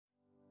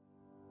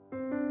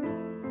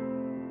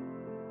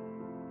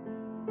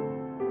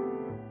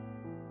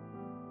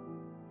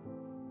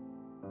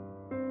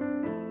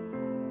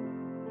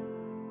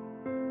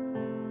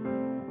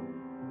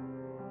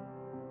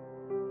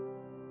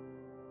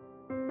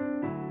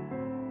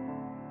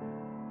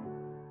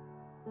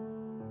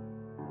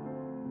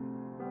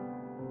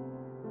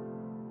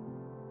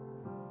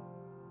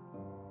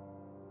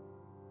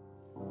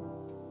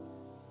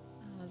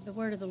The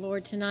word of the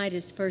Lord tonight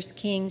is 1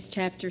 Kings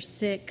chapter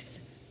 6,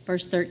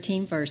 verse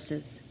 13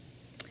 verses.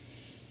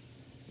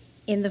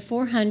 In the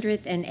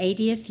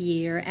 480th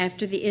year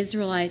after the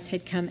Israelites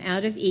had come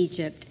out of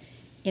Egypt,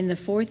 in the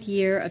 4th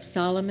year of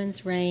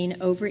Solomon's reign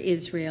over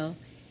Israel,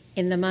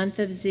 in the month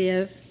of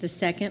Ziv, the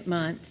 2nd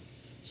month,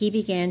 he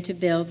began to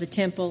build the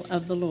temple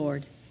of the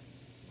Lord.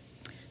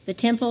 The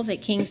temple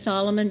that King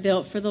Solomon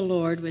built for the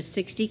Lord was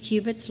 60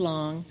 cubits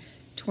long,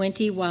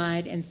 20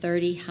 wide, and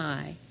 30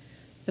 high.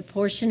 The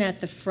portion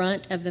at the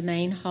front of the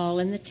main hall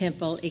in the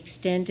temple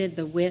extended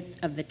the width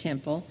of the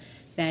temple,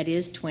 that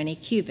is 20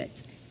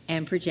 cubits,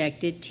 and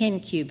projected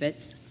 10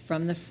 cubits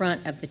from the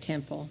front of the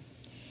temple.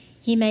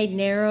 He made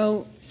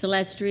narrow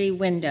clerestory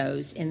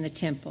windows in the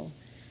temple.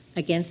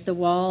 Against the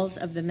walls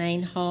of the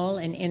main hall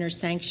and inner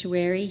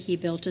sanctuary, he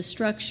built a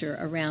structure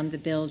around the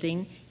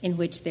building in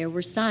which there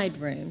were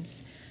side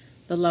rooms.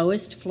 The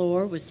lowest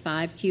floor was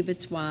 5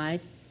 cubits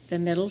wide, the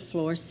middle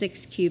floor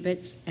 6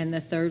 cubits, and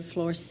the third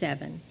floor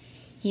 7.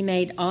 He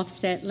made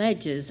offset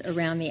ledges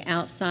around the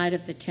outside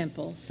of the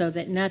temple so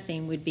that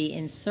nothing would be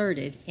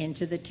inserted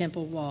into the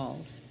temple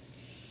walls.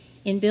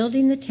 In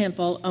building the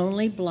temple,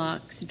 only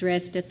blocks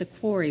dressed at the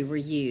quarry were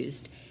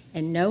used,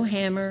 and no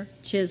hammer,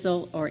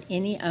 chisel, or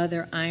any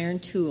other iron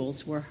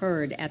tools were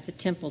heard at the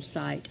temple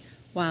site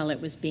while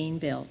it was being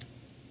built.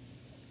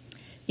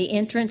 The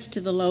entrance to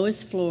the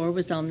lowest floor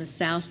was on the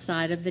south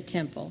side of the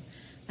temple.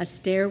 A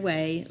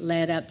stairway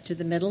led up to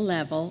the middle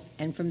level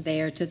and from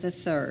there to the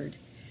third.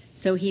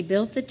 So he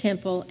built the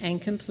temple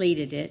and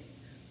completed it,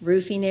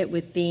 roofing it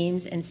with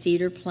beams and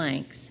cedar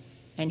planks,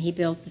 and he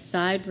built the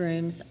side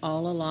rooms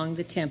all along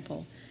the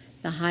temple.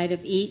 The height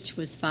of each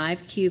was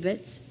 5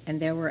 cubits, and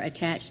they were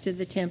attached to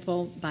the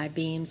temple by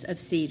beams of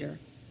cedar.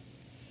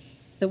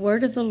 The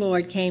word of the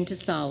Lord came to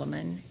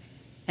Solomon,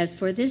 "As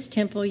for this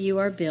temple you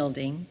are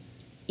building,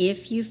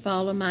 if you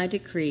follow my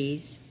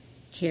decrees,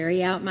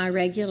 carry out my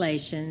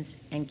regulations,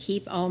 and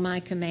keep all my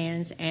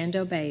commands and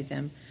obey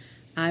them,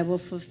 I will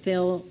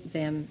fulfill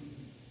through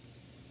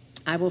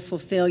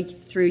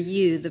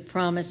you the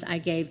promise I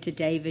gave to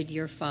David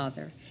your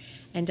father,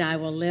 and I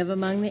will live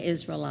among the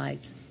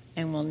Israelites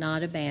and will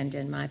not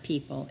abandon my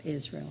people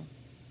Israel.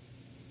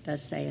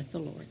 Thus saith the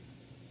Lord."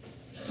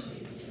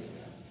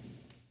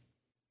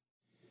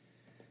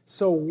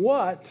 So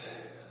what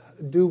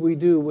do we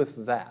do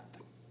with that?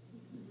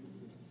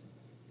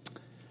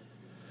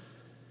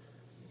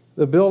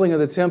 The building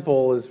of the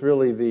temple is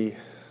really the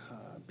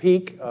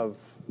peak of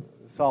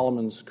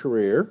Solomon's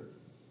career.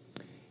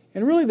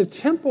 And really the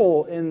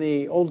temple in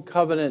the Old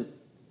Covenant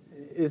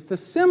is the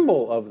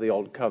symbol of the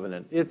Old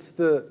Covenant. It's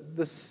the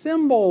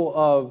symbol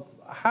of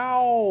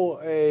how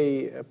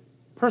a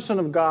person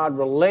of God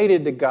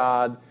related to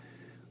God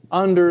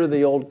under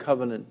the Old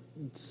Covenant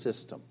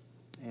system.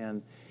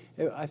 And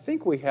I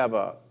think we have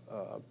a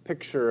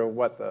picture of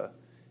what the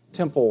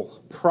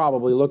temple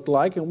probably looked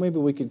like, and maybe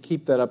we could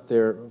keep that up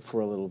there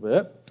for a little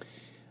bit.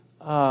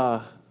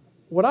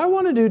 What I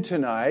want to do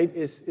tonight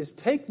is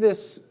take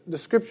this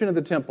description of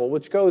the temple,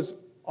 which goes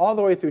all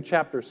the way through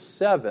chapter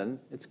 7.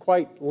 It's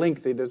quite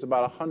lengthy. There's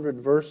about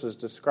 100 verses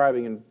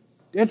describing in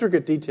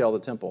intricate detail the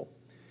temple.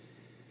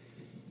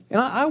 And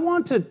I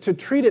want to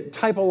treat it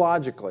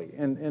typologically.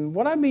 And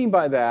what I mean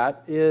by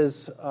that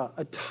is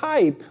a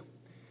type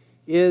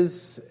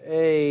is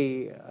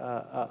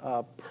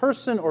a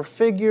person or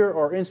figure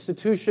or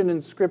institution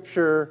in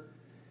Scripture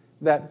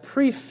that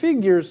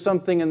prefigures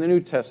something in the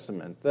New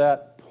Testament,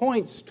 that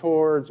points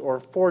towards or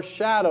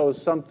foreshadows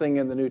something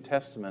in the New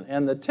Testament.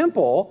 And the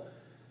temple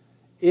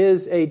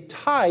is a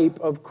type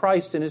of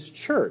Christ and His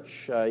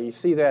church. You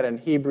see that in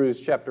Hebrews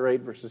chapter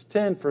 8, verses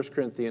 10, 1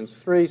 Corinthians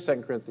 3,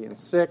 2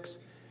 Corinthians 6.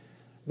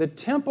 The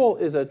temple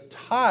is a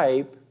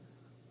type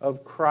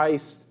of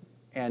Christ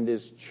and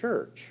His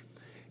church.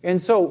 And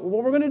so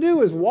what we're going to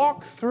do is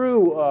walk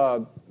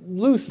through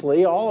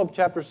loosely all of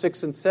chapter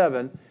 6 and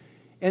 7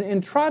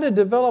 and try to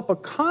develop a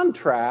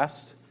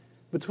contrast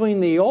between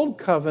the Old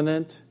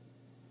Covenant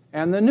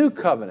and the New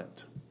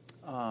Covenant.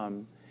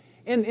 And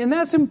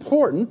that's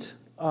important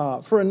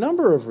for a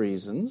number of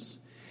reasons.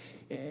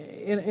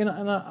 And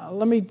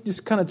let me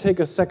just kind of take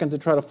a second to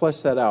try to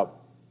flesh that out.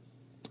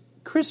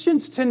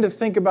 Christians tend to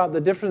think about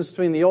the difference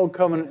between the Old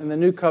Covenant and the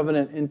New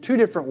Covenant in two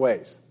different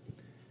ways.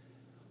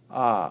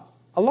 A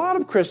lot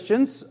of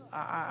Christians,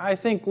 I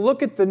think,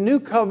 look at the New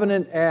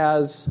Covenant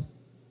as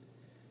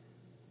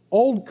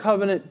Old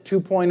Covenant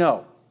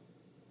 2.0.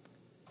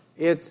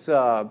 It's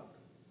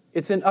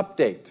an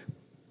update.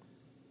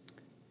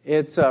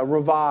 It's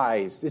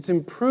revised. It's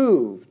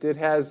improved. It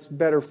has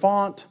better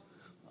font,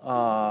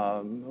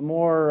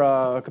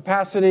 more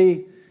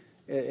capacity,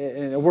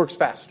 and it works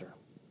faster.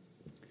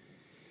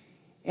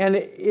 And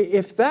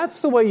if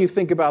that's the way you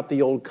think about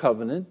the Old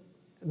Covenant,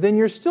 then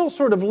you're still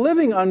sort of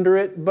living under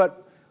it,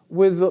 but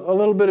with a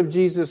little bit of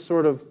Jesus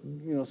sort of,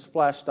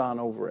 splashed on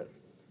over it.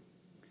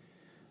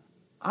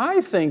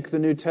 I think the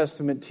New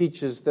Testament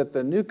teaches that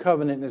the New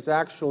Covenant is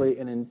actually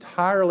an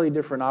entirely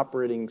different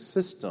operating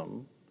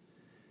system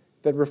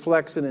that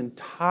reflects an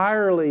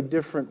entirely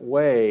different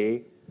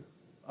way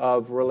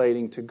of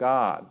relating to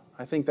God.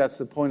 I think that's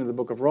the point of the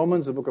book of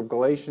Romans, the book of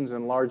Galatians,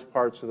 and large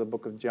parts of the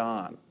book of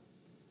John.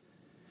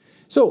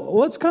 So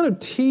let's kind of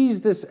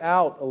tease this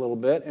out a little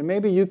bit, and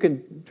maybe you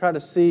can try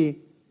to see,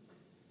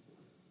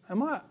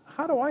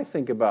 how do I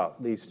think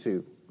about these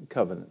two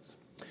covenants?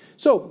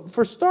 So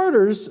for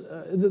starters,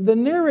 the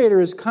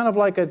narrator is kind of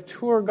like a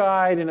tour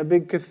guide in a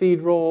big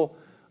cathedral,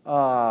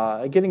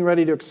 getting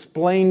ready to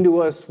explain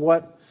to us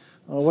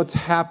what's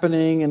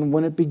happening and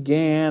when it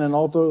began and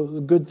all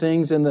the good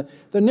things. And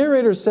the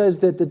narrator says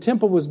that the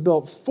temple was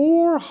built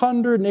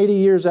 480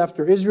 years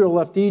after Israel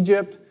left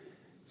Egypt.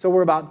 So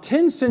we're about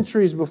 10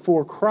 centuries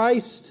before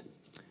Christ.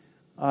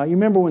 You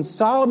remember when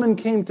Solomon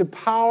came to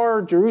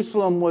power,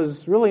 Jerusalem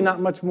was really not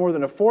much more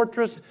than a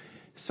fortress.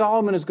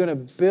 Solomon is going to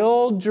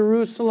build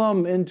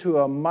Jerusalem into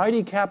a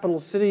mighty capital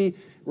city,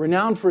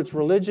 renowned for its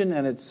religion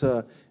and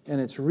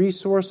its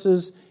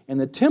resources. And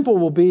the temple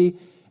will be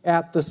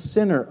at the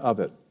center of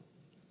it.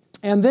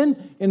 And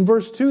then in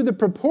verse 2, the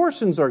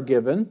proportions are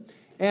given.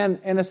 And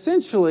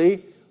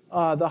essentially,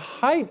 the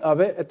height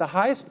of it at the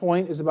highest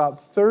point is about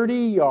 30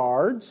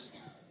 yards.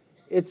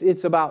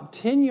 It's about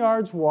 10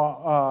 yards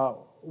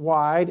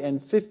wide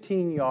and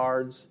 15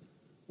 yards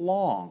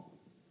long.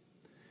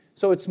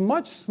 So it's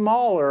much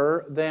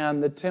smaller than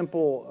the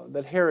temple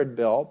that Herod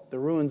built, the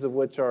ruins of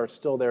which are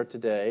still there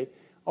today,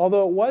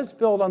 although it was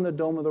built on the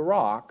Dome of the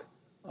Rock,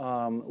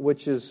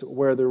 which is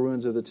where the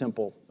ruins of the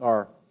temple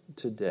are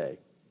today.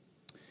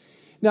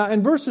 Now,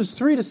 in verses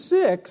 3 to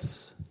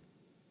 6,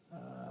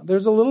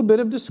 there's a little bit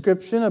of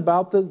description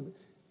about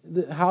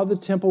how the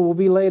temple will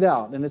be laid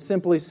out. And it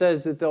simply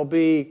says that there'll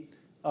be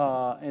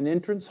an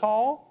entrance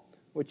hall,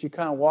 which you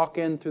kind of walk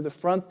in through the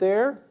front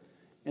there.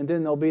 And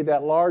then there'll be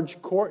that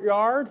large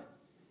courtyard.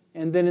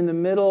 And then in the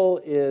middle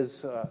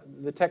is,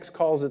 the text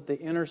calls it the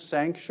inner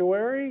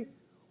sanctuary,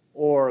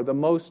 or the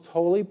most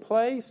holy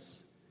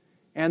place.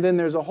 And then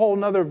there's a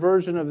whole other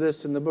version of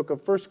this in the book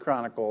of 1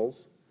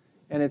 Chronicles.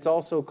 And it's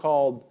also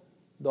called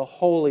the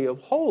Holy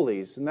of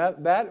Holies. And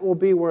that will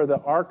be where the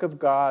Ark of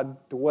God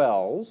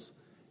dwells,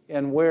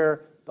 and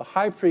where the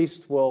high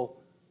priest will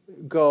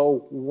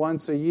go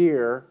once a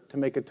year to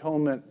make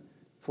atonement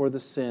for the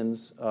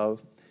sins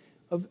of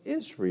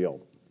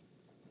Israel.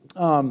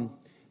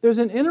 There's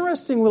an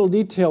interesting little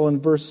detail in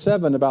verse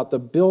 7 about the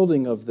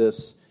building of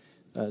this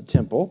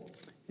temple.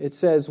 It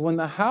says, when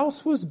the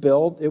house was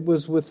built, it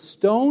was with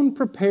stone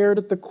prepared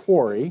at the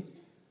quarry,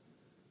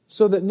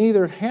 so that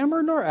neither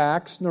hammer nor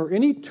axe nor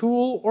any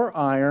tool or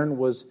iron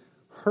was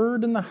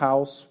heard in the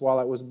house while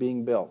it was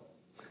being built.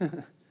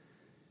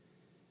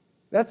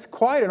 That's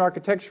quite an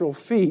architectural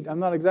feat. I'm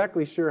not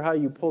exactly sure how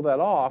you pull that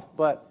off,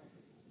 but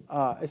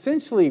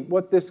essentially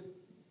what this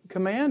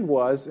command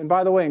was, and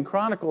by the way, in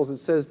Chronicles it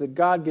says that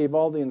God gave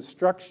all the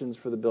instructions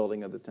for the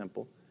building of the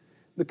temple.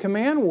 The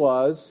command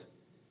was,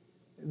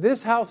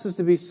 this house is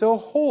to be so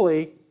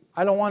holy,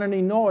 I don't want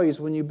any noise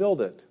when you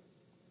build it.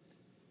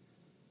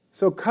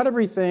 So cut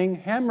everything,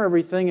 hammer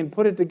everything, and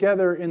put it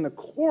together in the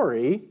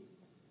quarry.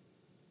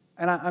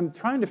 And I'm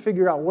trying to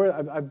figure out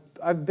where,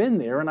 I've been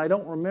there, and I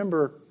don't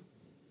remember.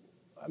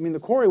 I mean, the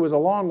quarry was a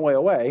long way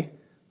away.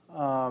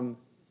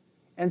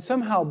 And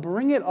somehow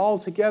bring it all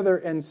together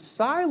and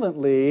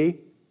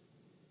silently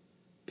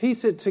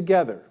piece it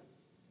together.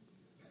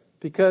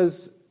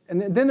 Because,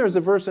 and then there's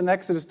a verse in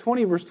Exodus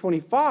 20, verse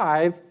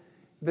 25,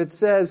 that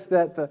says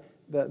that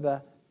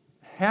the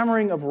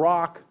hammering of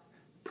rock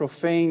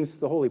profanes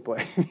the holy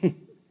place.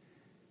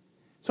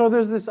 So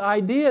there's this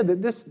idea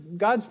that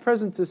God's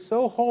presence is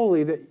so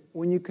holy that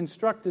when you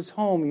construct His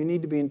home, you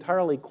need to be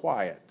entirely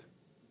quiet.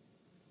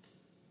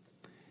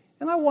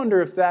 And I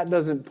wonder if that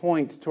doesn't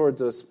point towards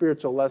a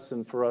spiritual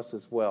lesson for us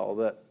as well,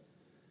 that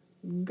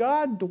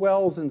God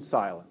dwells in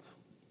silence.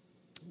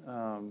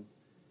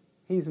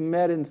 He's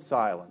met in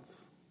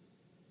silence.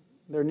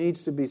 There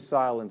needs to be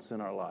silence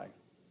in our life.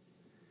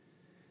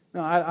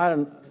 Now,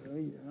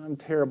 I'm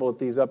terrible at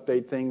these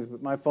update things,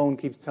 but my phone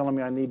keeps telling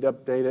me I need to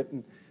update it,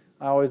 and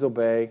I always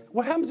obey.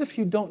 What happens if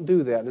you don't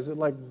do that? Does it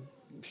like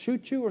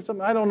shoot you or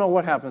something? I don't know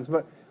what happens,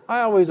 but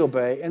I always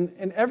obey. And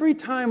every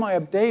time I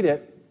update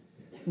it,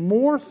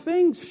 more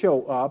things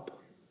show up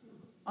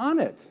on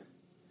it.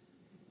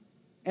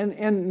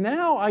 And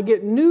now I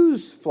get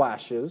news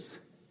flashes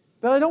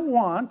that I don't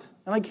want,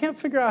 and I can't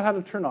figure out how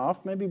to turn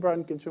off. Maybe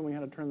Brian can show me how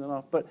to turn that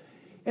off.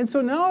 And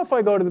so now if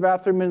I go to the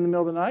bathroom in the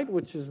middle of the night,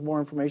 which is more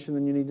information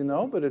than you need to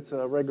know, but it's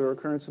a regular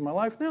occurrence in my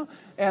life now,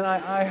 and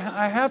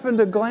I happen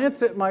to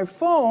glance at my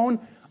phone,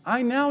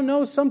 I now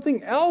know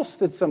something else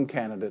that some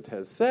candidate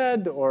has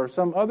said or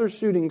some other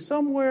shooting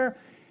somewhere.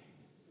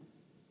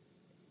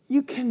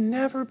 You can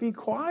never be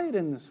quiet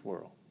in this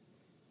world.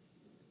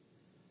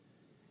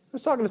 I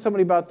was talking to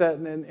somebody about that,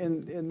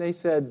 and they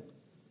said,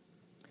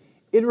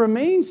 it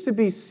remains to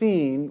be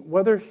seen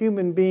whether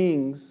human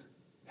beings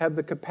have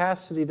the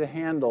capacity to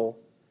handle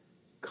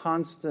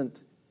constant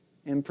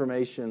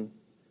information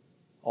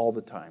all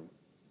the time.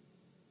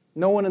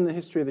 No one in the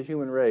history of the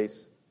human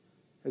race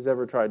has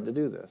ever tried to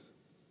do this.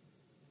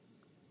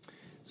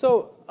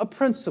 So a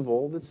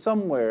principle that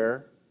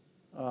somewhere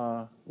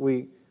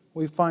we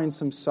we find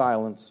some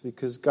silence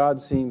because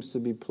God seems to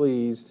be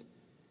pleased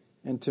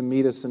and to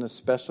meet us in a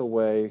special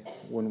way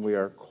when we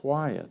are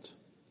quiet.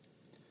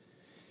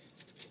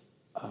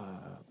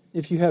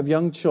 If you have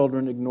young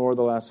children, ignore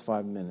the last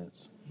 5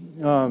 minutes.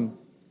 Now,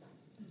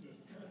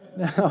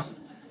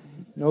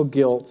 no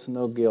guilt. I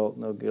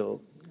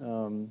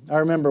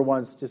remember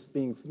once just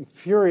being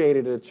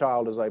infuriated at a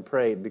child as I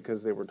prayed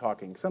because they were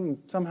talking.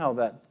 Somehow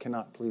that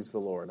cannot please the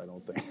Lord, I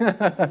don't think.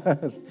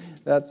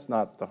 That's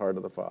not the heart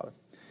of the Father.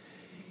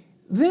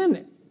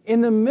 Then,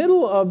 in the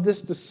middle of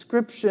this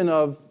description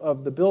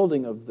of the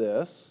building of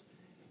this,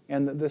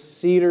 and the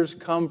cedars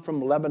come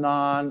from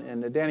Lebanon,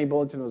 and Danny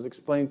Bullington was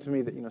explaining to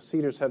me that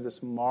cedars have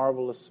this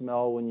marvelous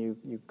smell when you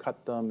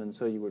cut them, and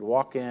so you would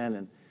walk in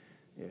and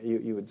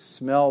you would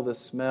smell the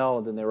smell,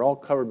 and then they were all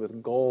covered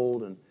with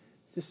gold, and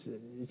it's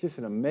just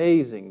an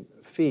amazing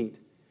feat.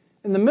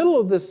 In the middle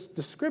of this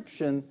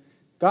description,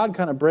 God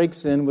kind of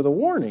breaks in with a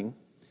warning.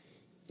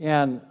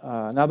 And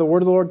now the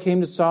word of the Lord came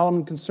to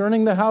Solomon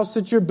concerning the house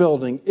that you're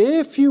building.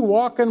 If you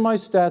walk in my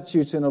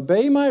statutes and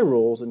obey my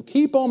rules and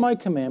keep all my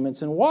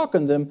commandments and walk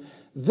in them,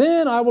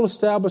 then I will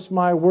establish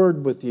my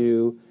word with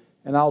you,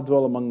 and I'll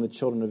dwell among the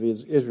children of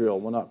Israel,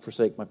 will not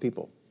forsake my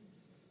people.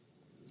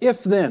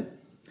 If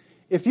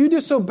you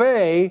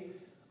disobey,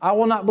 I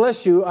will not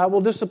bless you, I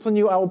will discipline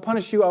you, I will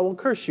punish you, I will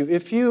curse you.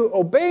 If you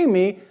obey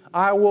me,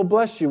 I will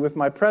bless you with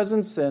my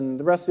presence, and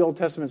the rest of the Old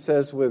Testament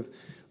says with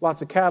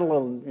lots of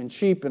cattle and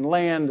sheep and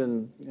land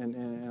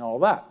and all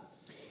that.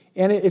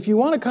 And if you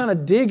want to kind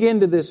of dig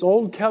into this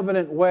old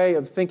covenant way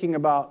of thinking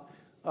about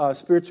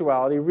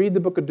spirituality, read the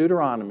book of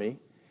Deuteronomy.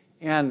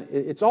 And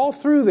it's all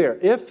through there.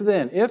 If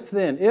then. As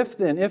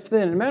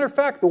a matter of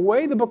fact, the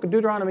way the book of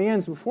Deuteronomy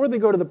ends, before they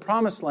go to the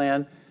promised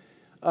land,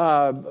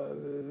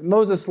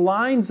 Moses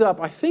lines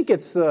up, I think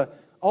it's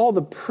all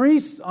the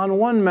priests on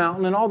one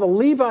mountain and all the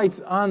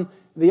Levites on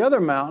the other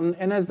mountain.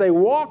 And as they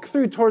walk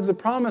through towards the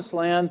promised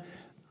land,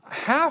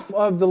 half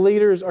of the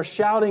leaders are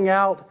shouting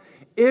out,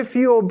 if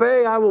you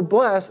obey, I will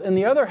bless. And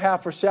the other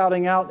half are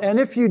shouting out, and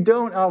if you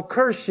don't, I'll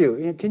curse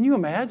you. Can you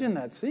imagine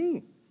that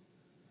scene?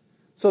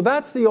 So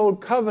that's the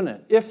old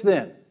covenant. If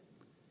then.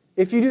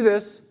 If you do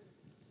this,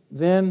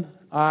 then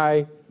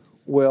I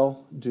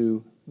will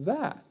do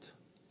that.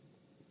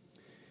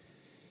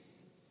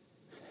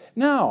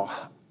 Now,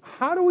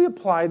 how do we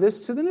apply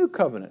this to the new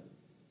covenant?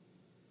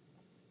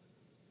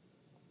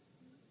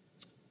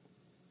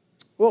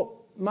 Well,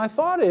 my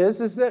thought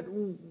is that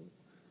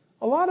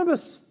a lot of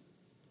us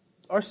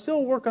are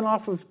still working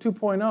off of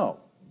 2.0.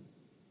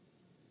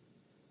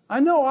 I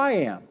know I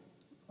am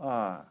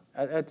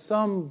at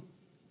some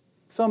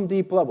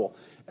deep level.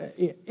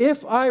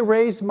 If I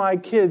raise my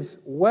kids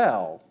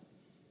well,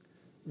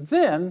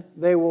 then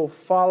they will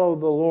follow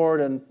the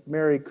Lord and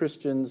marry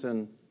Christians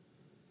and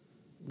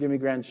give me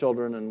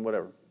grandchildren and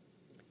whatever.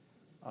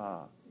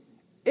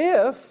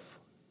 If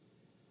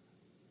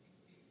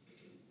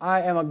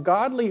I am a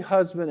godly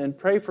husband and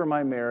pray for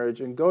my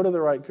marriage and go to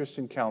the right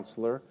Christian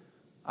counselor,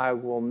 I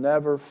will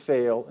never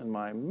fail in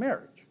my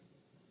marriage.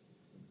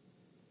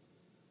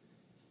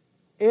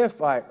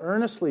 If I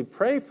earnestly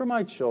pray for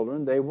my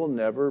children, they will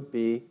never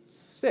be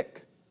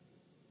sick.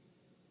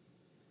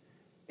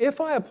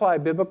 If I apply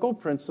biblical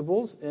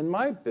principles in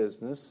my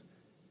business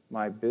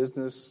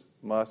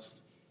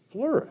must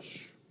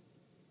flourish.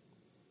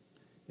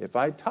 If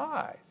I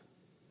tithe,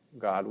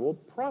 God will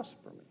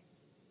prosper me.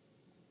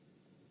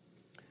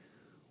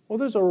 Well,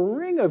 there's a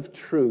ring of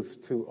truth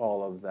to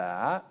all of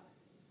that.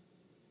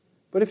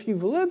 But if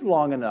you've lived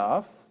long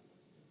enough,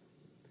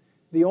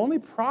 the only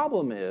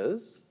problem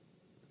is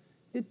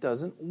it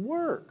doesn't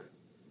work.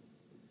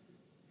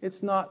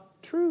 It's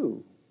not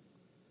true.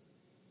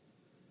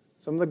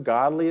 Some of the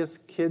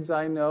godliest kids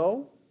I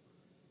know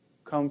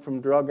come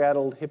from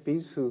drug-addled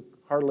hippies who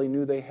hardly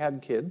knew they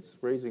had kids,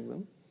 raising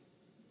them.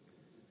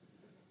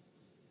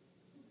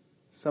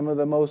 Some of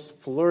the most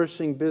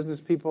flourishing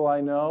business people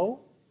I know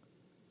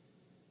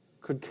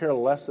could care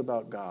less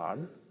about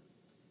God.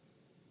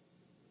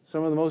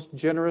 Some of the most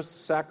generous,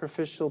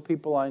 sacrificial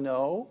people I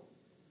know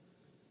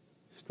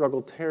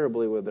struggle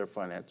terribly with their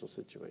financial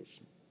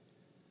situation.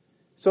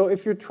 So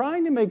if you're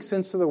trying to make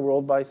sense of the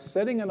world by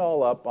setting it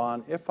all up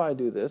on, if I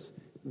do this,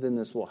 then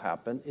this will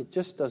happen, it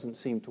just doesn't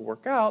seem to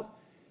work out.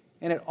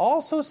 And it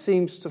also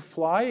seems to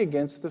fly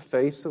against the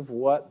face of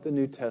what the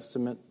New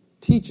Testament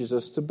teaches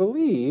us to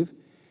believe,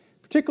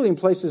 particularly in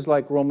places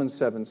like Romans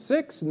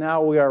 7:6.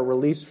 Now we are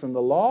released from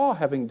the law,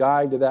 having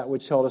died to that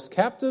which held us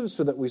captive,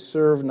 so that we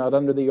serve not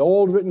under the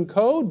old written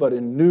code, but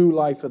in new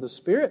life of the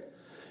Spirit.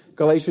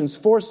 Galatians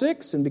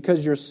 4:6, and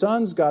because you're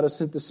sons, God has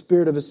sent the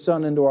Spirit of His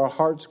Son into our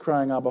hearts,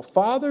 crying, Abba,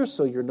 Father,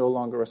 so you're no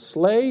longer a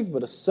slave,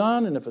 but a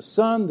son, and if a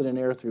son, then an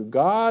heir through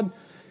God.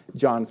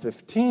 John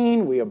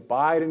 15, we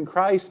abide in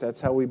Christ, that's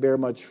how we bear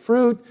much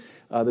fruit.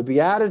 The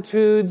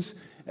Beatitudes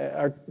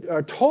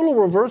are total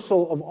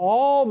reversal of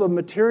all the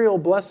material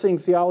blessing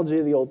theology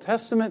of the Old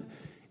Testament.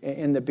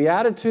 in the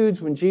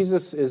Beatitudes, when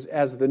Jesus is,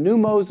 as the new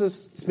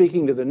Moses,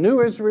 speaking to the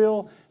new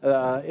Israel,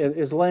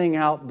 is laying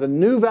out the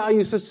new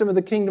value system of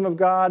the kingdom of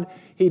God,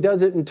 he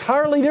does it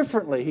entirely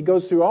differently. He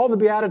goes through all the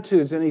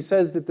Beatitudes, and he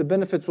says that the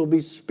benefits will be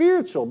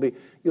spiritual.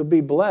 You'll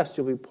be blessed.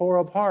 You'll be poor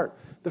of heart.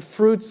 The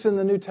fruits in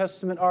the New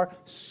Testament are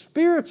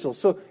spiritual.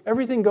 So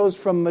everything goes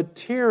from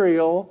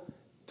material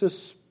to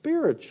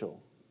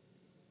spiritual.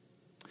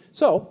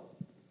 So,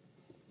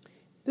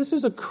 this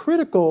is a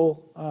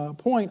critical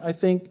point, I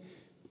think,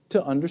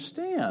 to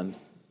understand,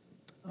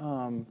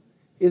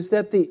 is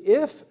that the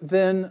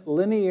if-then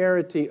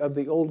linearity of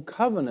the Old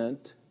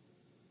Covenant,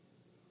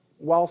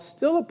 while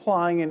still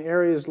applying in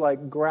areas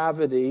like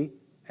gravity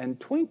and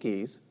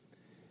Twinkies,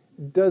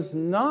 does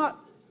not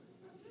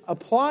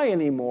apply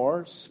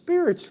anymore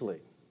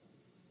spiritually.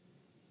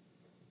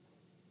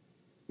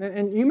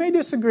 And you may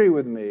disagree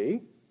with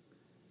me,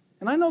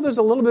 and I know there's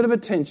a little bit of a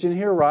tension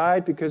here,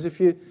 right? Because if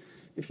you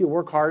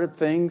work hard at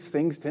things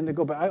tend to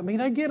go back. I mean,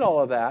 I get all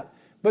of that,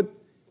 but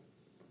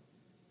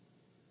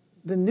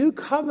the new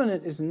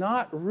covenant is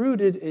not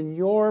rooted in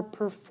your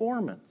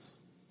performance.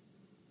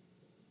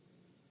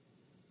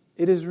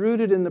 It is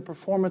rooted in the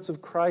performance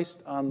of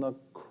Christ on the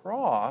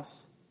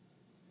cross.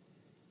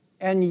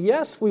 And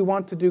yes, we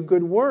want to do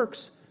good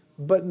works,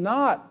 but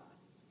not,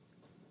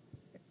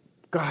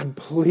 God,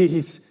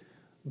 please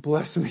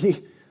bless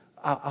me.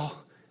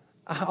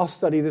 I'll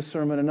study this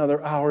sermon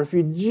another hour if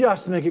you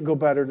just make it go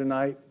better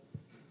tonight.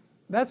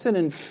 That's an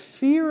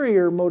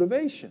inferior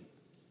motivation.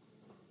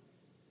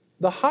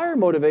 The higher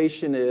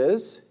motivation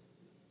is,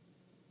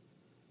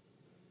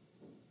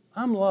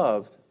 I'm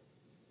loved.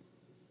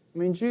 I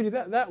mean, Judy,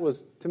 that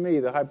was, to me,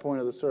 the high point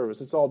of the service.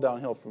 It's all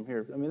downhill from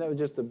here. I mean, that was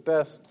just the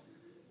best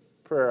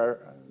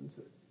prayer.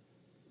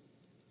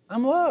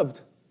 I'm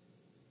loved.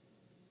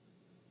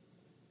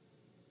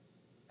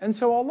 And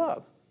so I'll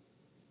love.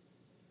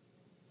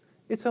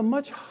 It's a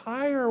much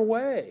higher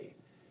way.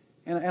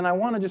 And I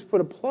want to just put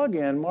a plug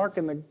in. Mark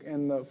and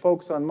the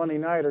folks on Monday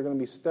night are going to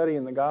be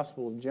studying the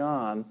Gospel of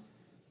John.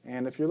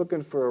 And if you're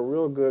looking for a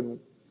real good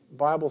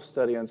Bible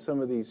study on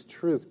some of these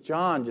truths,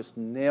 John just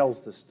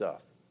nails the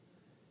stuff.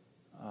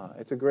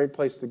 It's a great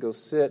place to go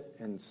sit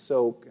and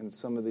soak in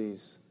some of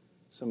these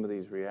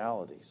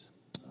realities.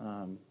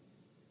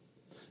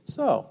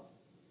 So,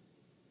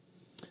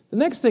 the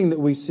next thing that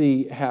we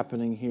see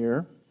happening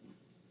here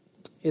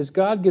is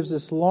God gives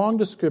this long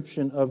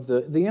description of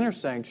the inner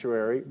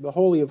sanctuary, the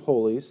Holy of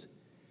Holies.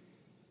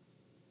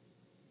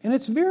 And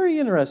it's very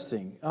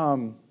interesting.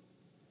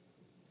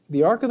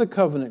 The Ark of the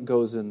Covenant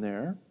goes in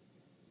there.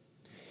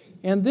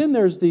 And then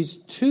there's these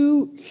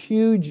two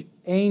huge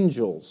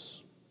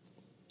angels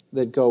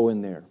that go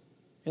in there.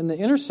 In the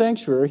inner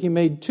sanctuary, he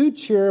made 2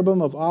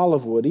 cherubim of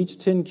olive wood, each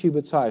 10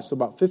 cubits high, so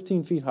about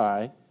 15 feet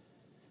high.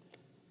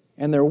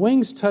 And their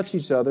wings touch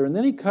each other, and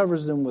then he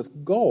covers them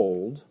with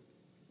gold.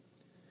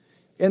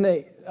 And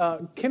they,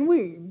 can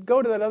we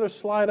go to that other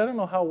slide? I don't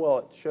know how well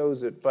it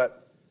shows it,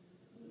 but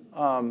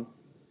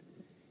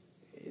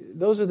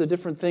those are the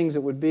different things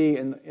that would be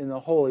in the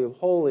Holy of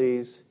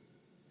Holies.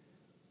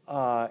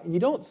 You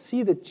don't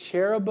see the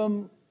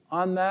cherubim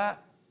on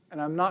that,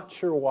 and I'm not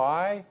sure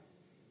why.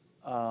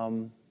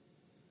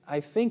 I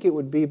think it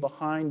would be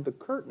behind the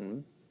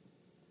curtain.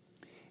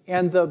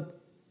 And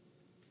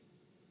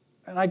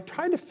I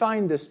tried to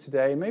find this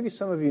today, and maybe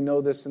some of you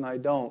know this and I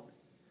don't.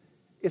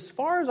 As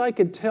far as I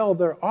could tell,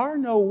 there are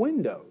no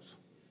windows.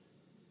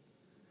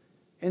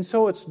 And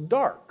so it's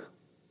dark.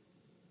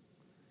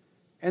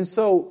 And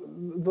so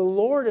the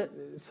Lord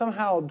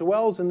somehow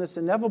dwells in this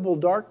ineffable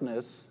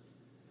darkness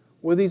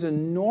with these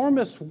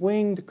enormous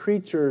winged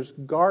creatures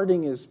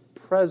guarding his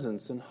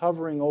presence and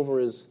hovering over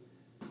his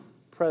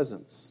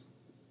presence.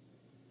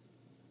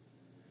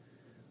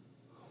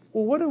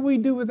 Well, what do we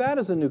do with that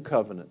as a new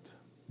covenant?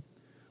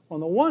 On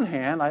the one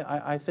hand,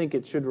 I think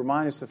it should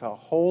remind us of how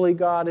holy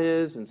God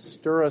is and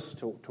stir us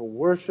to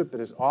worship at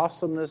his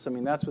awesomeness. I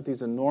mean, that's what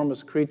these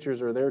enormous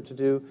creatures are there to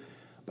do.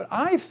 But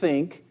I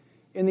think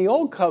in the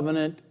Old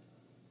Covenant,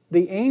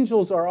 the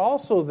angels are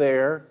also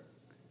there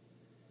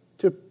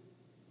to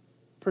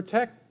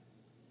protect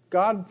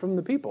God from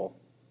the people.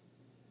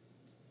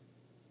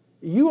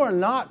 You are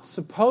not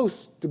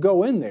supposed to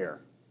go in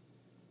there.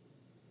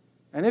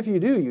 And if you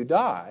do, you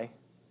die.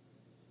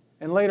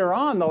 And later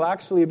on, there'll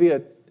actually be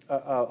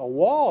a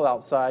wall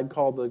outside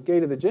called the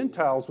Gate of the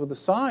Gentiles with a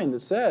sign that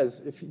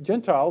says, if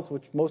Gentiles,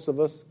 which most of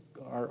us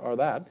are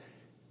that,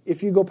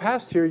 if you go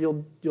past here,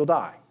 you'll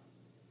die.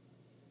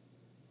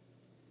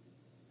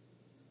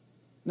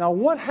 Now,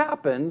 what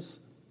happens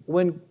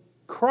when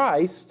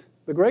Christ,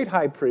 the great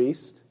high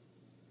priest,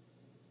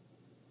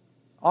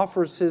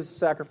 offers his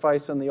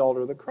sacrifice on the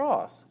altar of the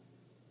cross?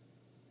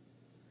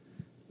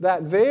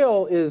 That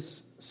veil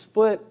is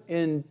split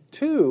in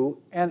two,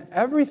 and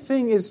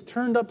everything is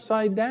turned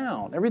upside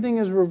down. Everything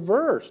is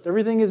reversed.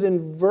 Everything is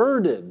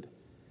inverted.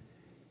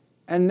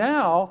 And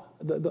now,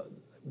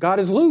 God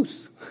is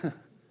loose.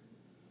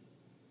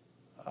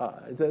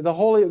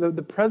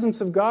 The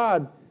presence of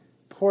God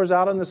pours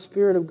out on the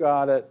Spirit of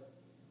God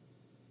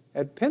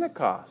at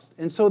Pentecost.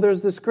 And so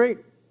there's this great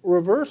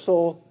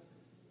reversal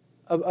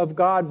of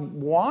God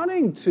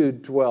wanting to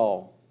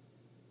dwell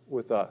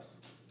with us,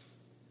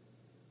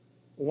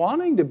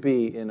 wanting to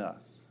be in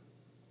us,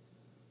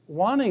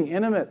 wanting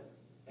intimate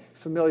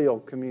familial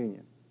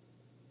communion.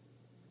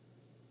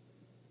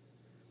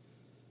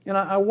 And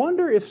I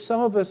wonder if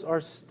some of us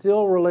are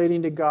still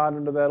relating to God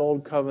under that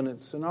old covenant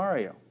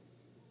scenario.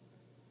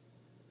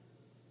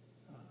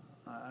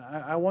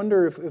 I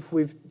wonder if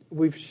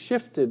we've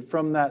shifted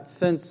from that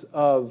sense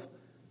of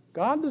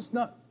God does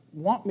not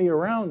want me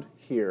around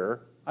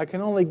here. I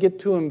can only get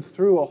to Him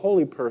through a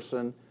holy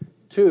person,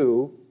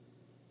 to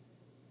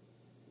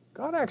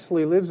God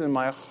actually lives in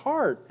my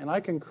heart, and I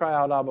can cry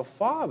out, Abba,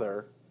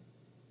 Father,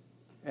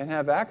 and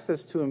have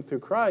access to Him through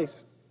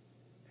Christ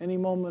any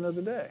moment of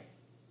the day.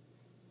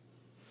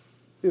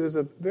 See, there's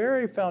a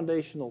very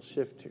foundational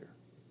shift here.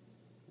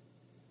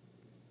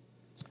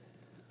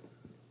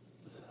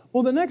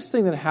 Well, the next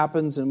thing that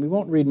happens, and we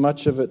won't read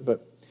much of it,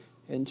 but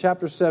in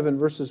chapter 7,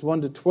 verses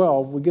 1 to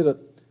 12, we get a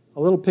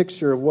little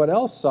picture of what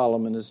else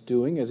Solomon is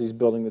doing as he's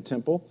building the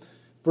temple.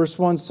 Verse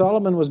 1,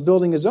 Solomon was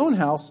building his own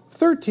house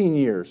 13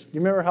 years. Do you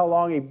remember how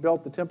long he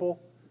built the temple?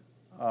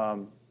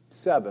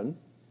 7.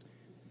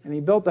 And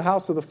he built the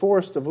house of the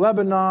forest of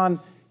Lebanon.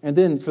 And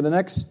then for the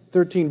next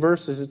 13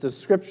 verses, it's a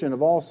description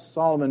of all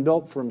Solomon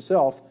built for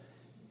himself.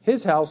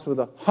 His house with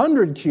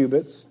 100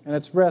 cubits, and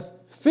its breadth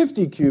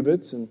 50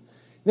 cubits. And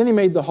then he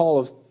made the hall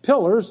of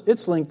pillars,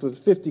 its length was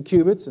 50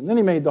 cubits. And then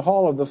he made the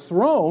hall of the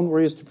throne, where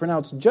he is to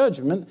pronounce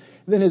judgment.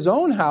 And then his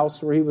own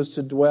house, where he was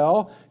to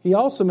dwell. He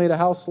also made a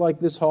house like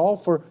this hall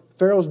for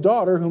Pharaoh's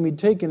daughter, whom he'd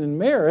taken in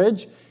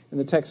marriage. And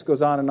the text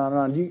goes on and on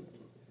and on.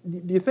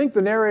 Do you think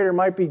the narrator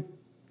might be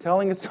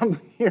telling us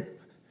something here?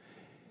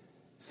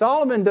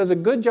 Solomon does a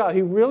good job.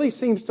 He really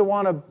seems to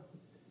want to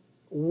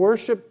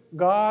worship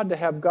God, to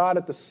have God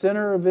at the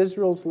center of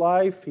Israel's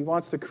life. He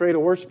wants to create a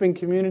worshiping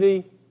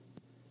community.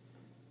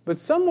 But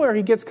somewhere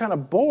he gets kind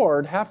of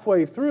bored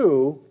halfway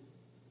through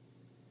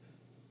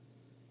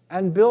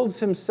and builds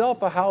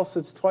himself a house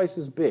that's twice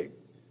as big.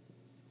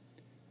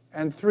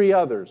 And 3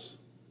 others.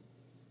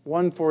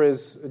 One for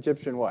his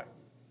Egyptian wife.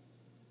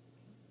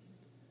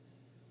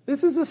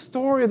 This is the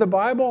story of the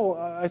Bible.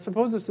 I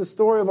suppose it's the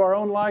story of our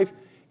own life.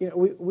 You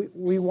know,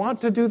 we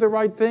want to do the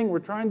right thing. We're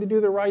trying to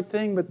do the right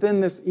thing. But then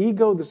this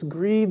ego, this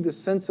greed, this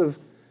sense of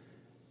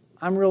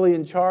I'm really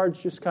in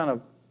charge just kind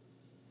of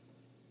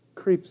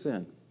creeps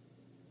in.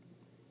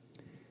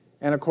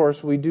 And of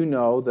course, we do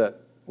know that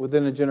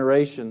within a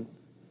generation,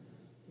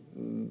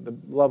 the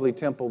lovely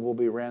temple will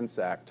be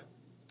ransacked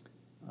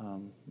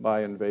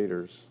by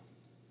invaders.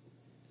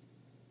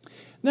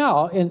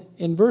 Now,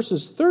 in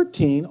verses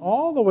 13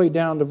 all the way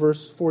down to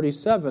verse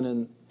 47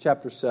 in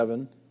chapter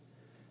 7,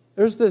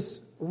 there's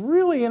this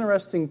really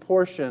interesting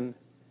portion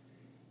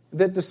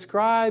that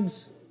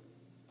describes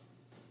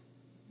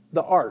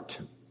the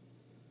art.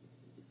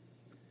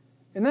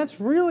 And that's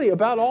really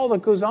about all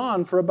that goes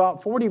on for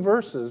about 40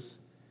 verses,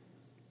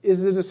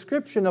 is a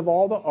description of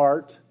all the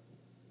art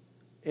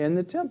in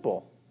the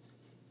temple,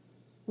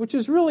 which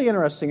is really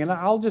interesting. And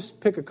I'll just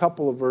pick a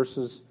couple of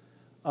verses.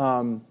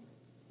 And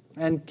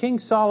King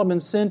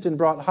Solomon sent and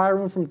brought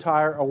Hiram from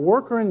Tyre, a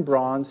worker in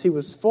bronze. He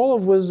was full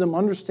of wisdom,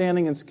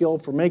 understanding, and skill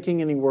for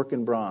making any work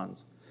in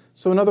bronze.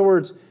 So in other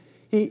words,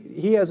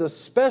 he has a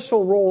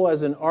special role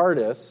as an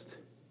artist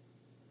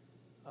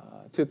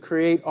to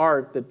create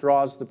art that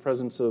draws the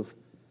presence of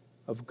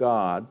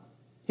God.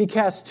 He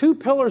cast 2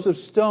 pillars of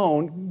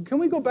stone. Can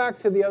we go back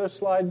to the other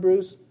slide,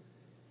 Bruce?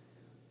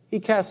 He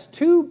cast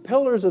 2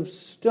 pillars of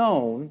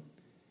stone,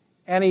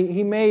 and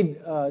he made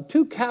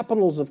 2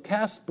 capitals of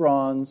cast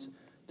bronze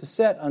to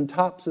set on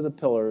tops of the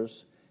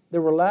pillars.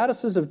 There were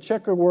lattices of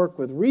checker work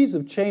with wreaths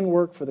of chain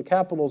work for the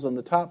capitals on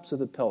the tops of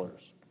the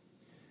pillars.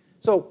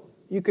 So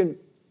you can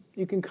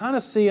kind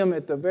of see them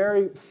at the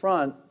very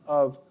front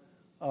of,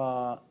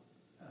 I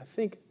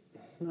think,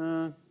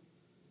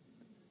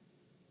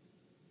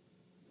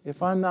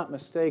 if I'm not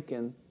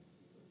mistaken,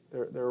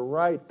 they're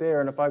right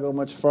there. And if I go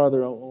much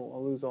farther,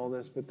 I'll lose all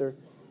this. But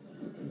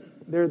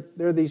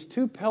they're these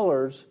 2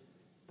 pillars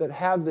that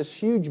have this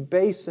huge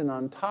basin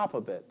on top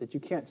of it that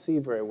you can't see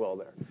very well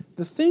there.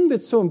 The thing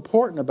that's so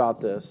important about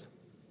this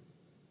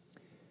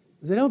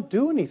is they don't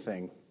do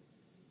anything.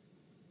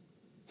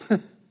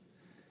 That's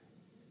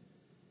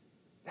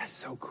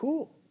so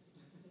cool.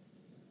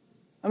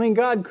 I mean,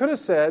 God could have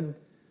said,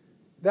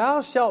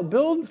 "Thou shalt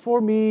build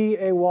for me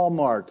a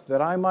Walmart,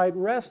 that I might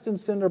rest in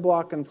cinder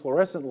block and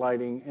fluorescent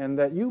lighting, and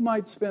that you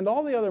might spend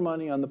all the other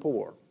money on the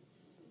poor."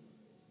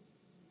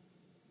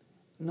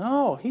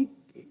 No,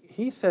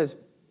 he says,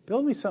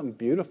 build me something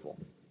beautiful.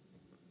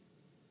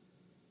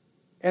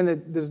 And the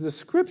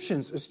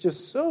descriptions is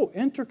just so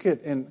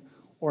intricate and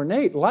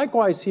ornate.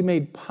 Likewise, he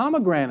made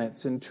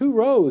pomegranates in 2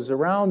 rows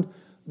around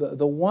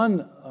the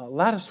one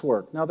lattice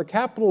work. Now, the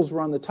capitals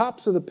were on the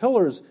tops of the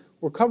pillars,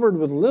 were covered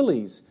with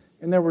lilies,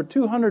 and there were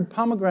 200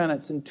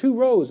 pomegranates in 2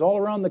 rows all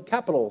around the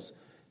capitals.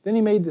 Then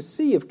he made the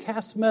sea of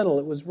cast metal.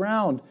 It was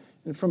round,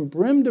 and from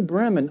brim to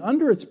brim, and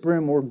under its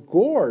brim were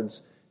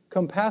gourds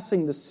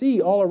compassing the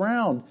sea all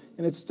around.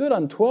 And it stood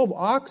on 12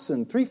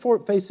 oxen, 3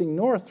 facing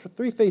north,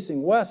 3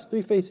 facing west,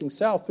 3 facing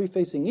south, 3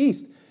 facing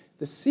east.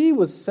 The sea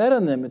was set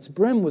on them. Its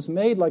brim was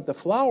made like the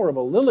flower of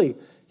a lily.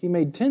 He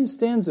made 10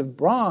 stands of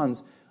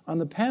bronze. On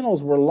the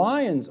panels were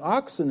lions,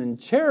 oxen,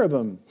 and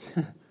cherubim.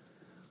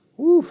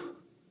 Woof.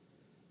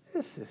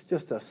 This is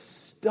just a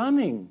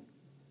stunning,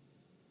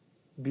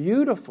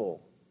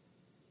 beautiful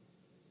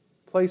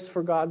place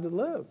for God to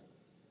live.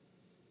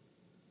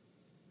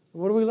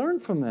 What do we learn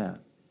from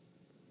that?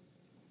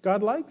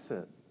 God likes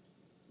it.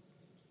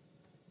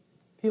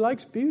 He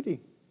likes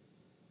beauty.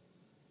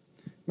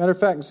 Matter of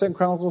fact, in 2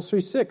 Chronicles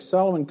 3:6,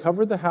 Solomon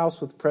covered the house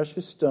with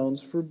precious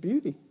stones for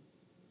beauty.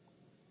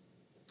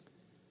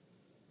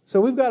 So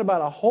we've got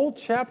about a whole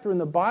chapter in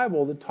the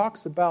Bible that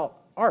talks about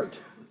art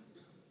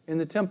in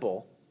the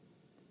temple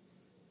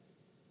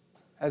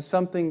as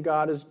something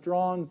God is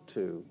drawn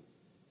to.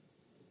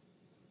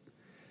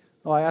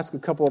 Well, I asked a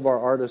couple of our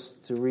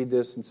artists to read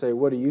this and say,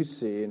 what do you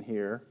see in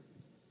here?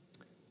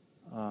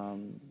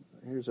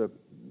 Here's a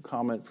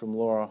comment from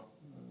Laura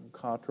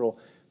Cottrell.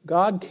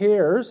 God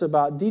cares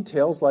about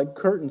details like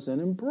curtains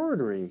and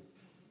embroidery.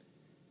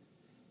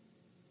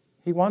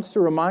 He wants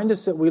to remind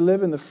us that we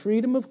live in the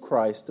freedom of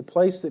Christ, a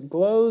place that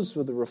glows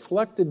with the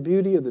reflected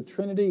beauty of the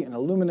Trinity and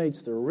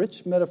illuminates the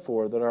rich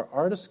metaphor that our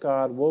artist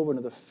God wove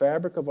into the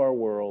fabric of our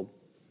world.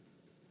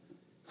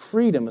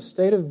 Freedom, a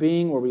state of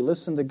being where we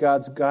listen to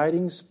God's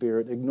guiding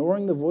spirit,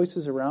 ignoring the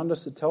voices around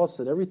us that tell us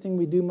that everything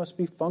we do must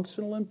be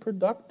functional and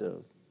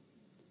productive.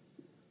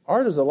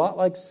 Art is a lot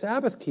like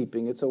Sabbath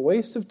keeping. It's a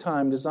waste of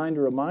time designed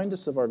to remind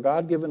us of our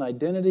God-given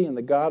identity and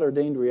the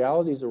God-ordained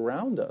realities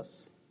around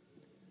us,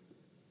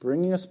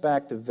 bringing us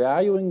back to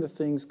valuing the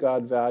things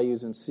God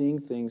values and seeing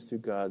things through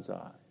God's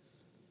eyes.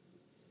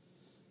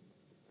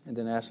 And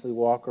then Ashley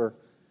Walker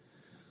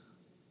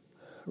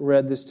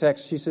read this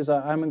text. She says,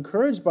 I'm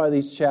encouraged by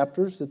these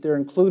chapters that they're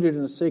included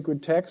in a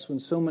sacred text when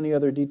so many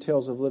other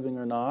details of living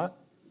are not.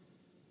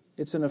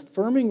 It's an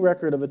affirming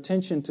record of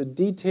attention to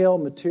detail,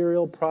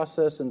 material,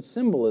 process, and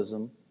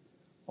symbolism,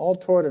 all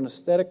toward an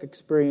aesthetic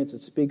experience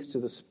that speaks to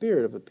the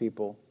spirit of a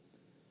people.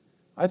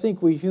 I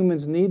think we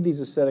humans need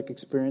these aesthetic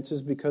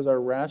experiences because our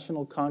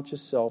rational,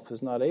 conscious self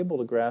is not able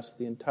to grasp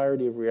the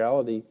entirety of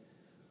reality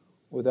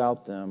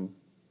without them.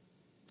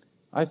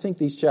 I think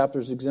these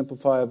chapters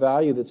exemplify a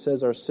value that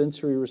says our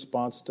sensory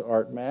response to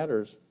art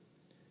matters.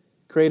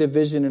 Creative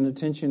vision and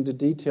attention to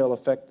detail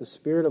affect the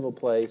spirit of a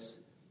place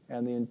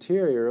and the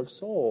interior of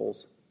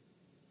souls.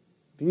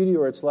 Beauty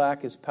or its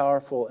lack is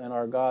powerful, and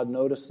our God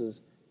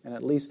notices, and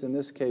at least in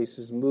this case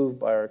is moved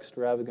by our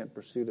extravagant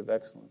pursuit of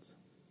excellence.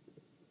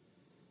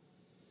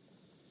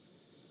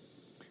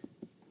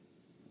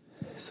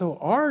 So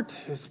art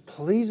is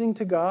pleasing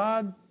to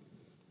God,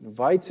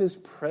 invites His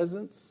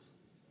presence,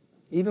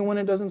 even when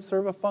it doesn't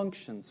serve a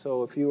function.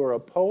 So if you are a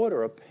poet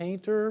or a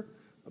painter,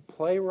 a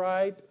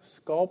playwright, a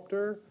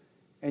sculptor,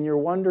 and you're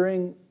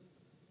wondering,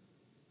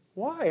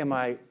 why am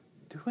I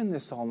doing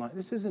this all night?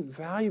 This isn't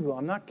valuable.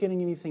 I'm not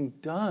getting anything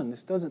done.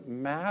 This doesn't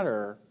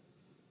matter.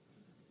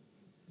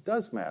 It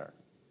does matter.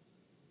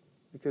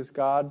 Because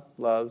God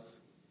loves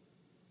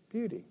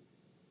beauty.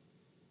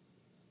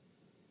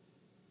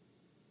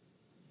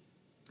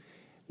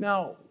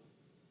 Now,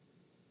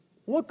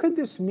 what could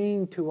this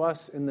mean to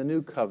us in the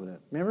New Covenant?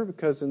 Remember,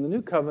 because in the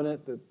New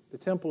Covenant, the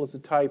temple is a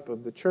type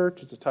of the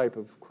church, it's a type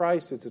of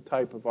Christ, it's a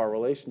type of our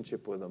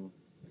relationship with Him.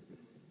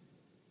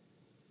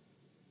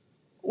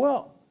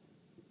 Well,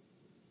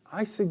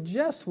 I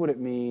suggest what it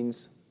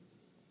means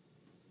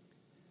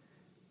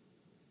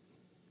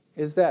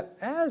is that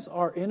as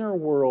our inner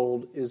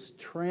world is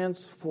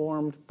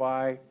transformed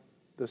by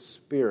the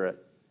Spirit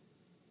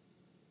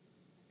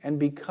and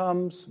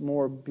becomes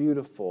more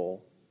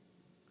beautiful,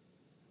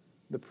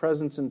 the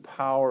presence and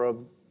power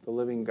of the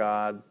living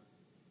God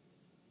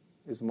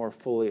is more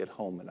fully at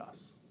home in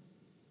us.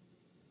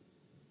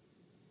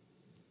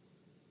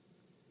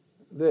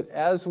 That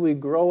as we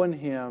grow in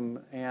Him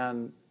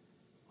and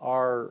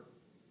our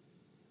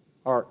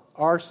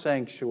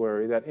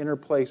sanctuary, that inner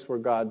place where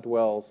God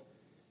dwells,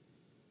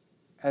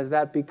 as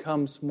that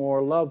becomes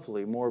more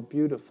lovely, more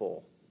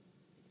beautiful,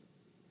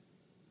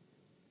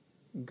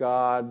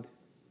 God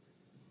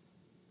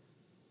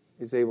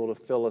is able to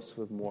fill us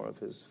with more of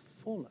His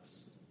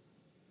fullness.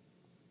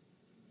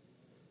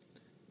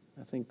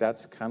 I think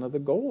that's kind of the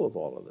goal of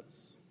all of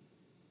this.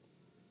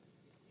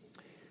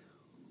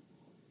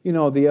 You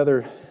know, the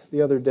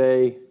other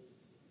day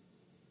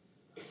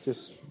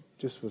just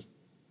was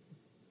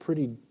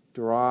pretty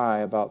dry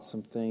about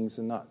some things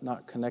and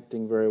not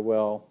connecting very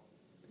well.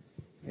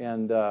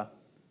 And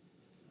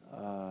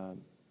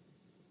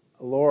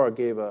Laura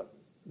gave a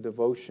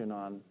devotion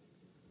on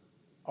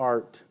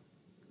art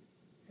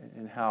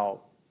and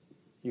how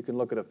you can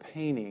look at a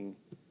painting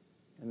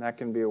and that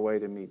can be a way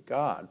to meet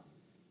God.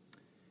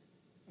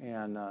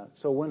 And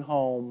so went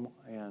home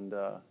and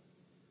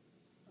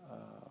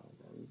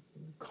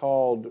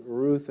called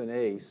Ruth and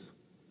Ace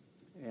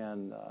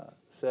and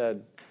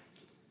said,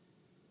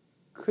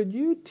 could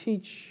you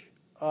teach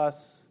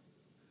us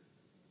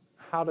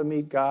how to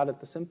meet God at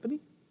the symphony?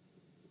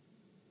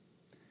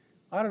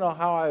 I don't know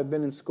how I've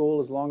been in school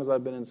as long as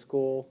I've been in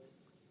school.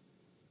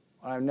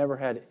 I've never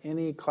had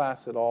any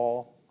class at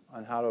all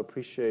on how to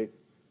appreciate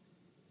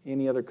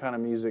any other kind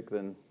of music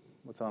than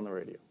what's on the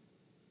radio.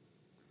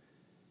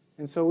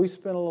 And so we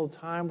spent a little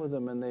time with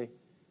them, and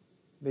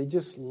they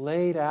just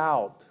laid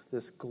out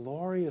this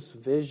glorious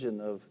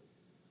vision of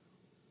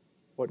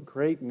what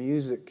great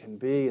music can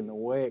be and the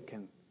way it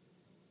can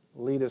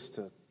lead us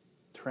to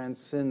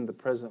transcend the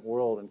present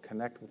world and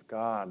connect with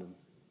God. And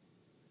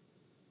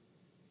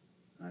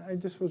I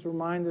just was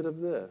reminded of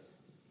this,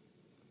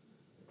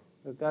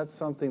 that that's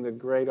something that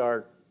great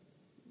art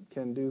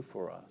can do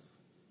for us.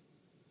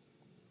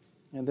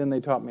 And then they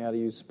taught me how to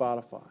use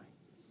Spotify.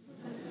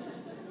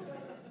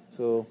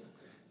 So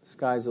the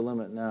sky's the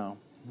limit now.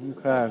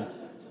 Okay.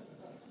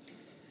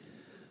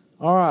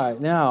 All right,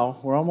 now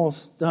we're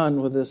almost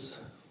done with this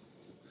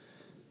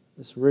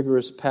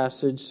rigorous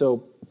passage.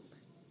 So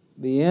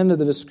the end of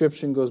the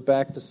description goes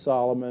back to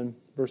Solomon,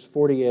 verse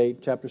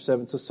 48, chapter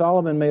 7. So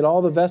Solomon made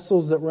all the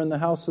vessels that were in the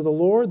house of the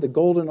Lord, the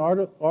golden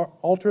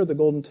altar, the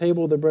golden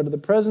table, the bread of the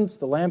presence,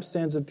 the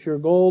lampstands of pure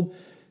gold,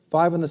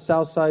 5 on the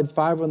south side,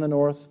 5 on the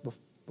north,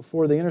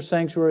 before the inner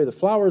sanctuary, the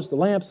flowers, the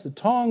lamps, the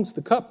tongs,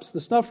 the cups,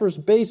 the snuffers,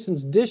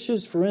 basins,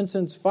 dishes for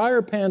incense,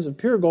 fire pans of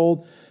pure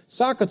gold,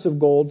 sockets of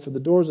gold for the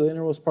doors of the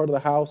innermost part of the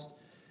house,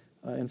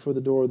 and for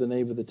the door of the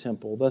nave of the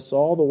temple. Thus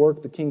all the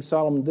work that King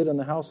Solomon did in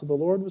the house of the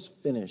Lord was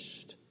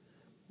finished.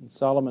 And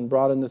Solomon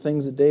brought in the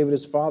things that David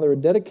his father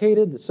had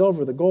dedicated, the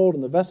silver, the gold,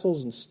 and the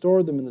vessels, and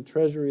stored them in the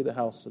treasury of the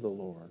house of the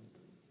Lord.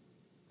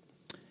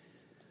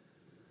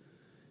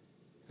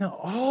 Now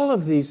all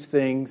of these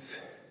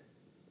things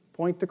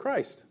point to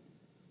Christ.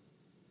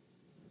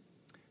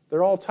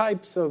 They're all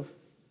types of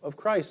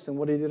Christ and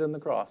what he did on the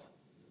cross.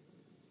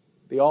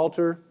 The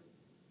altar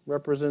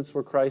represents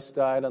where Christ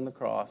died on the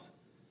cross.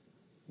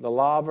 The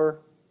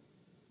laver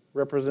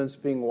represents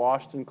being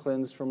washed and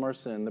cleansed from our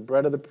sin. The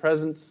bread of the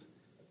presence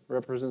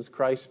represents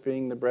Christ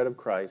being the bread of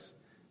Christ.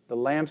 The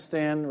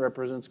lampstand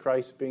represents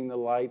Christ being the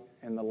light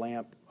and the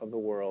lamp of the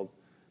world.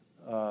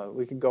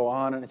 We could go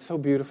on, and it's so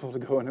beautiful to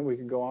go in it. We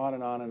could go on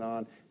and on and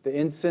on. The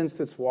incense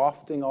that's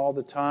wafting all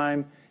the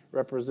time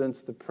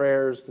represents the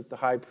prayers that the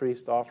high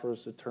priest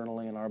offers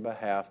eternally in our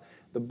behalf.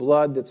 The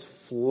blood that's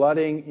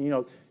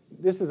flooding,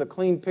 this is a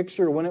clean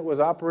picture. When it was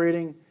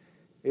operating,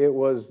 it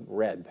was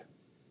red,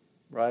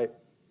 right?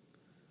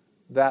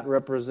 That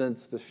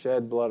represents the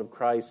shed blood of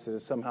Christ that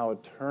is somehow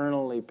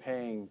eternally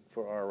paying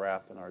for our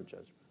wrath and our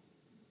judgment.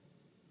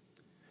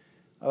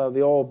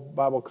 The old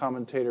Bible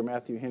commentator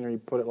Matthew Henry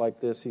put it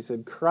like this. He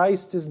said,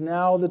 Christ is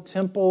now the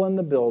temple and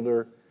the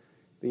builder,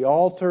 the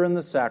altar and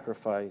the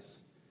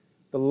sacrifice,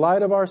 the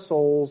light of our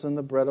souls and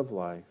the bread of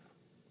life,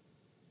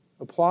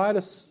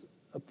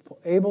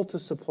 able to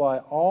supply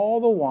all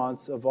the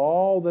wants of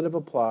all that have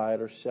applied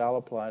or shall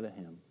apply to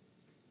him.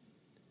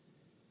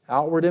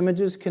 Outward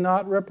images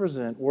cannot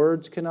represent,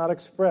 words cannot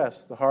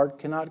express, the heart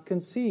cannot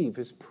conceive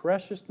his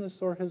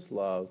preciousness or his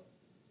love.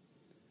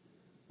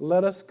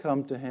 Let us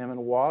come to him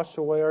and wash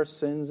away our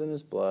sins in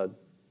his blood.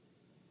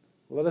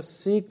 Let us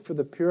seek for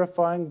the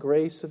purifying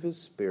grace of his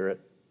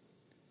Spirit.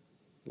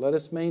 Let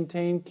us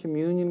maintain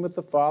communion with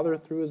the Father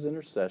through his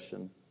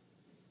intercession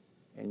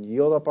and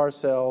yield up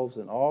ourselves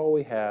and all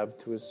we have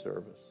to his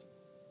service.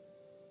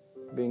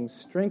 Being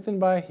strengthened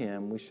by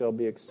him, we shall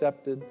be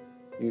accepted,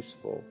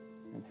 useful,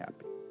 and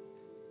happy.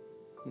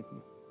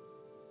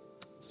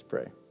 Let's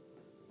pray.